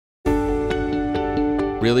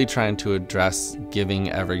Really trying to address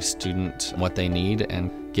giving every student what they need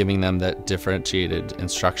and giving them that differentiated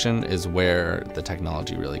instruction is where the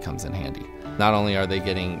technology really comes in handy. Not only are they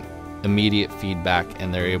getting immediate feedback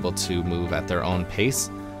and they're able to move at their own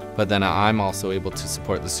pace, but then I'm also able to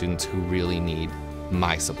support the students who really need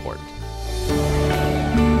my support.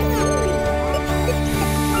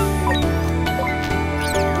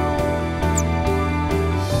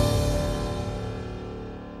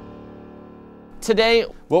 Today,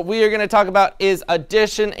 what we are going to talk about is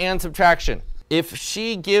addition and subtraction. If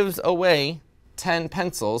she gives away 10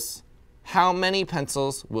 pencils, how many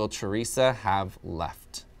pencils will Teresa have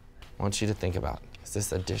left? I want you to think about, is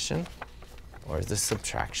this addition or is this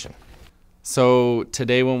subtraction? So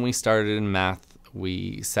today when we started in math,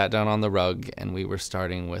 we sat down on the rug and we were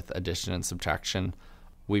starting with addition and subtraction.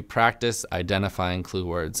 We practiced identifying clue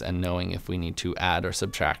words and knowing if we need to add or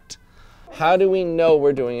subtract. How do we know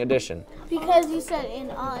we're doing addition? Because you said in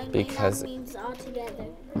all, and because that means all together.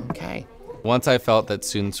 Okay. Once I felt that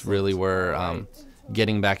students really were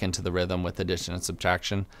getting back into the rhythm with addition and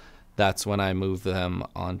subtraction, that's when I moved them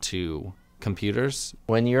onto computers.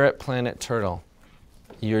 When you're at Planet Turtle,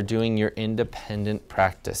 you're doing your independent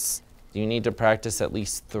practice. You need to practice at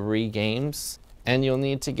least 3 games, and you'll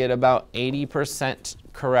need to get about 80%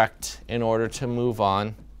 correct in order to move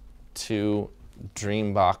on to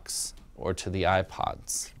Dreambox or to the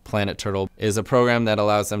iPods. Planet Turtle is a program that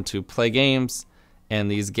allows them to play games,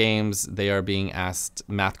 and these games, they are being asked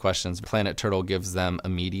math questions. Planet Turtle gives them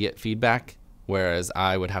immediate feedback, whereas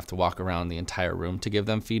I would have to walk around the entire room to give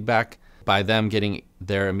them feedback. By them getting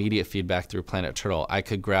their immediate feedback through Planet Turtle, I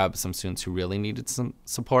could grab some students who really needed some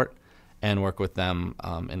support and work with them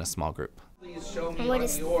in a small group. What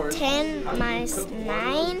is 10 minus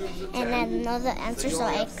 9? And then know the answer, so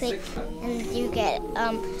I click and you get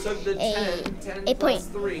a point.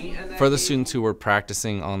 For the students who were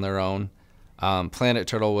practicing on their own, Planet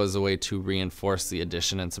Turtle was a way to reinforce the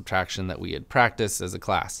addition and subtraction that we had practiced as a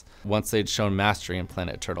class. Once they'd shown mastery in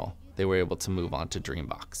Planet Turtle, they were able to move on to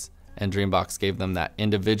Dreambox. And Dreambox gave them that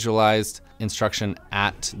individualized instruction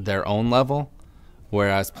at their own level,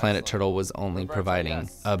 whereas Planet Turtle was only providing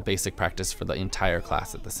a basic practice for the entire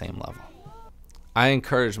class at the same level. I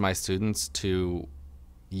encourage my students to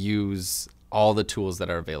use all the tools that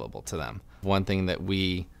are available to them. One thing that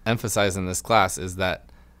we emphasize in this class is that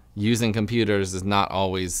using computers is not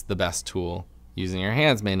always the best tool. Using your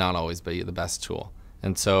hands may not always be the best tool.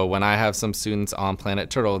 And so when I have some students on Planet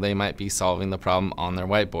Turtle, they might be solving the problem on their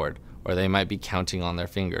whiteboard, or they might be counting on their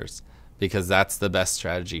fingers, because that's the best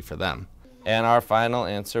strategy for them. And our final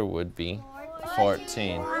answer would be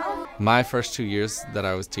 14. My first 2 years that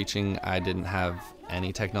I was teaching, I didn't have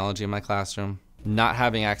any technology in my classroom. Not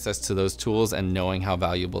having access to those tools and knowing how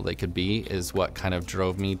valuable they could be is what kind of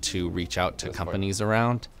drove me to reach out to companies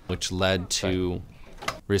around, which led to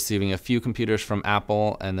receiving a few computers from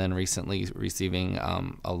Apple and then recently receiving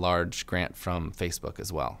a large grant from Facebook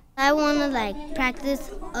as well. I want to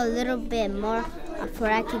practice a little bit more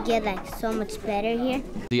before I could get so much better here.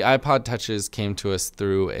 The iPod Touches came to us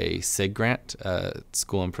through a SIG grant, a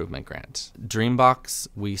school improvement grant. Dreambox,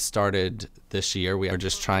 we started this year. We are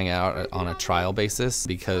just trying it out on a trial basis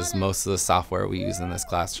because most of the software we use in this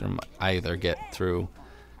classroom I either get through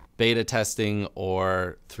beta testing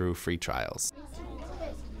or through free trials.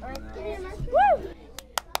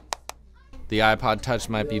 The iPod Touch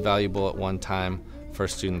might be valuable at one time for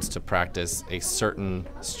students to practice a certain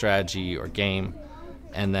strategy or game,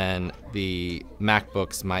 and then the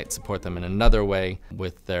MacBooks might support them in another way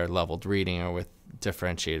with their leveled reading or with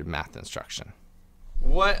differentiated math instruction.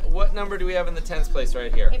 What number do we have in the tens place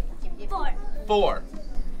right here? 4. 4.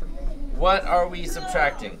 What are we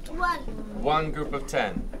subtracting? 1. 1 group of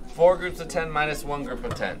 10. 4 groups of 10 minus 1 group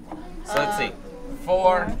of 10. So let's see.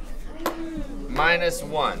 4 minus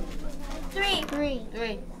 1. 3.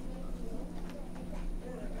 3.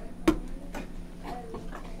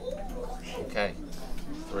 Okay,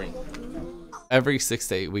 3. Every 6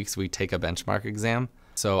 to 8 weeks we take a benchmark exam,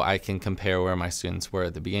 so I can compare where my students were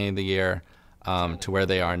at the beginning of the year to where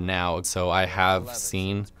they are now. So I have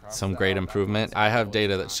seen some great improvement. I have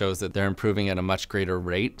data that shows that they're improving at a much greater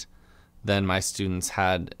rate than my students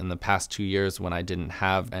had in the past 2 years when I didn't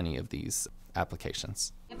have any of these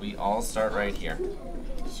applications. We all start right here.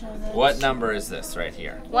 What number is this right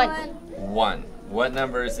here? 1. 1. What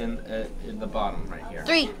number is in the bottom right here?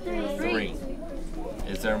 3. 3.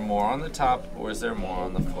 Is there more on the top or is there more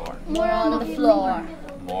on the floor? More on the floor.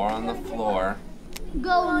 More on the floor.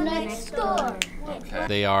 Go next door. Okay.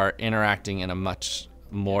 They are interacting in a much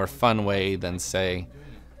more fun way than, say,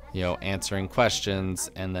 you know, answering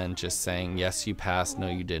questions and then just saying, yes, you passed, no,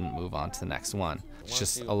 you didn't, move on to the next one. It's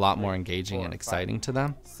just a lot more engaging and exciting to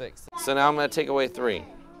them. 6. So now I'm going to take away 3.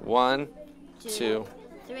 1, 2,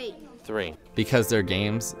 3. Because they're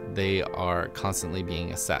games, they are constantly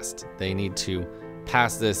being assessed. They need to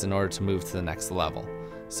pass this in order to move to the next level.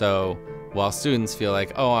 So while students feel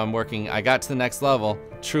like, oh, I got to the next level,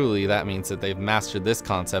 truly that means that they've mastered this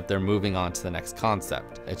concept, they're moving on to the next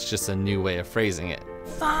concept. It's just a new way of phrasing it.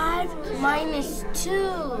 5 minus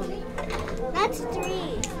 2. That's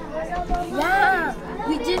 3. Yeah,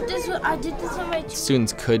 I did this on my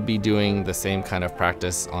Students could be doing the same kind of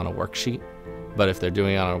practice on a worksheet, but if they're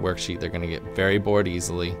doing it on a worksheet, they're going to get very bored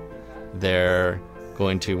easily. They're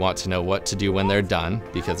going to want to know what to do when they're done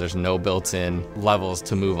because there's no built-in levels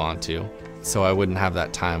to move on to. So I wouldn't have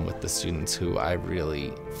that time with the students who I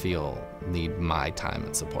really feel need my time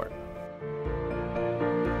and support.